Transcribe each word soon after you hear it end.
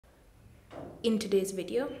In today's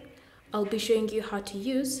video, I'll be showing you how to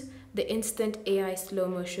use the Instant AI Slow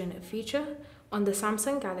Motion feature on the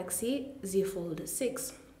Samsung Galaxy Z Fold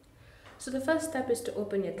 6. So the first step is to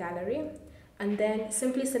open your gallery and then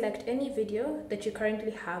simply select any video that you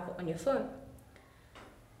currently have on your phone.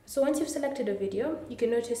 So once you've selected a video, you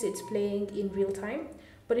can notice it's playing in real time,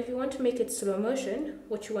 but if you want to make it slow motion,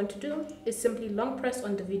 what you want to do is simply long press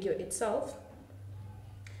on the video itself.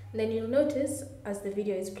 And then you'll notice as the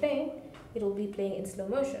video is playing, it will be playing in slow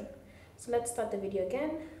motion. So let's start the video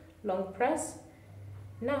again, long press.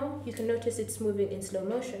 Now you can notice it's moving in slow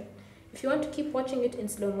motion. If you want to keep watching it in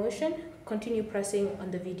slow motion, continue pressing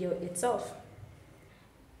on the video itself.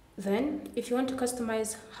 Then, if you want to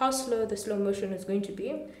customize how slow the slow motion is going to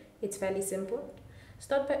be, it's fairly simple.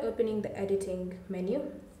 Start by opening the editing menu.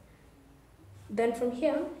 Then from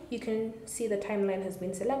here, you can see the timeline has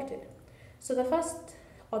been selected. So the first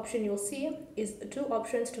option you'll see is two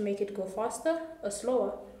options to make it go faster or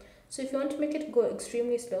slower. So if you want to make it go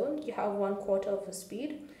extremely slow, you have 1/4 of a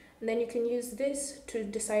speed, and then you can use this to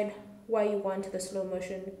decide why you want the slow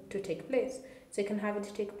motion to take place. So you can have it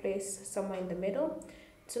take place somewhere in the middle.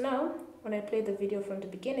 So now, when I play the video from the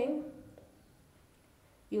beginning,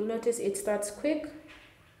 you'll notice it starts quick,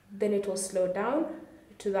 then it will slow down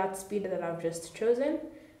to that speed that I've just chosen,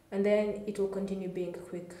 and then it will continue being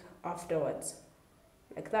quick afterwards,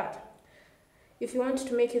 like that. If you want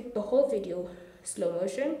to make it the whole video slow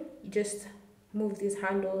motion, you just move these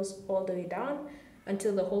handles all the way down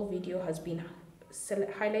until the whole video has been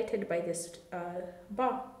highlighted by this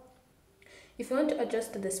bar. If you want to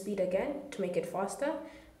adjust the speed again to make it faster,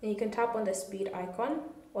 then you can tap on the speed icon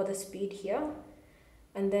or the speed here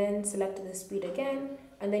and then select the speed again,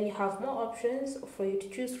 and then you have more options for you to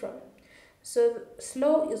choose from. So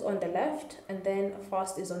slow is on the left and then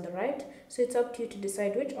fast is on the right, so it's up to you to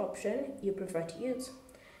decide which option you prefer to use.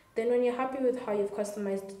 Then when you're happy with how you've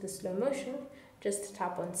customized the slow motion, just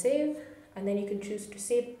tap on save, and then you can choose to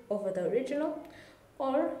save over the original,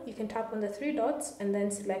 or you can tap on the 3 dots and then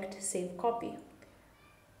select save copy.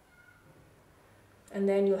 And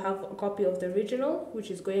then you'll have a copy of the original, which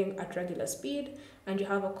is going at regular speed, and you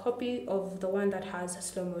have a copy of the one that has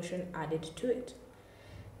slow motion added to it.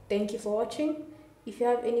 Thank you for watching. If you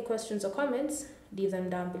have any questions or comments, leave them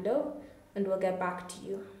down below and we'll get back to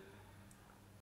you.